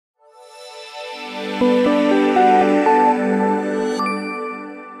Hi,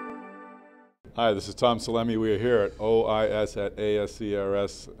 this is Tom Salemi. We are here at OIS at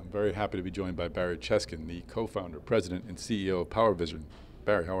ASCRS. I'm very happy to be joined by Barry Cheskin, the co-founder, president, and CEO of PowerVision.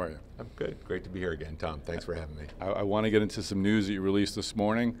 Barry, how are you? I'm good. Great to be here again, Tom. Thanks for having me. I want to get into some news that you released this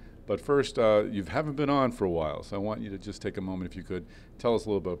morning, but first, you haven't been on for a while, so I want you to just take a moment, if you could, tell us a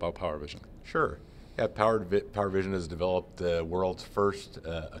little bit about PowerVision. Sure. Yeah, PowerVision has developed the world's first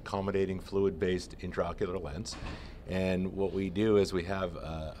accommodating fluid-based intraocular lens. And what we do is we have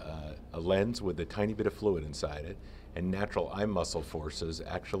a lens with a tiny bit of fluid inside it, and natural eye muscle forces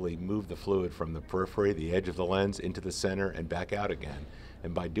actually move the fluid from the periphery, the edge of the lens, into the center and back out again.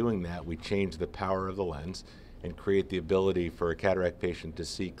 And by doing that, we change the power of the lens and create the ability for a cataract patient to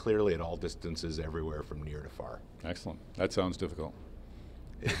see clearly at all distances everywhere from near to far. Excellent. That sounds difficult.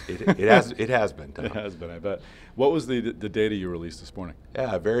 It has been, Tom. It has been, I bet. What was the data you released this morning?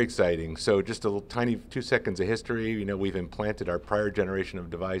 Yeah, very exciting. So just a little tiny 2 seconds of history. You know, we've implanted our prior generation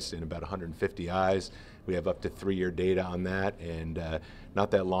of device in about 150 eyes. We have up to 3-year data on that, and not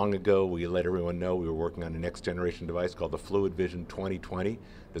that long ago we let everyone know we were working on a next generation device called the PowerVision 2020,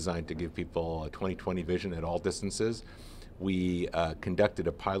 designed to give people a 20/20 vision at all distances. We conducted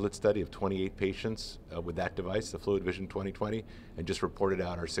a pilot study of 28 patients with that device, the PowerVision 2020, and just reported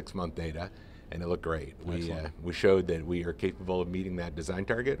out our 6-month data, and it looked great. We showed that we are capable of meeting that design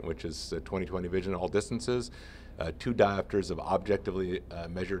target, which is 20/20 vision at all distances, 2 diopters of objectively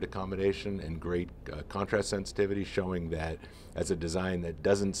measured accommodation, and great contrast sensitivity, showing that as a design that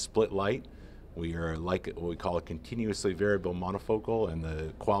doesn't split light, we are like what we call a continuously variable monofocal, and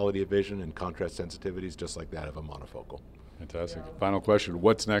the quality of vision and contrast sensitivity is just like that of a monofocal. Fantastic. Final question,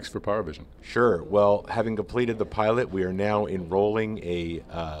 what's next for PowerVision? Sure. Well, having completed the pilot, we are now enrolling a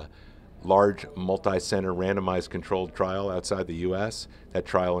large multi-center randomized controlled trial outside the U.S. That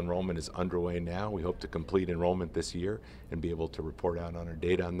trial enrollment is underway now. We hope to complete enrollment this year and be able to report out on our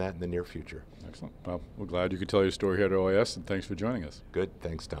data on that in the near future. Excellent. Well, we're glad you could tell your story here at OIS, and thanks for joining us. Good.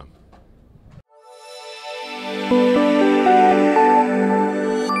 Thanks, Tom.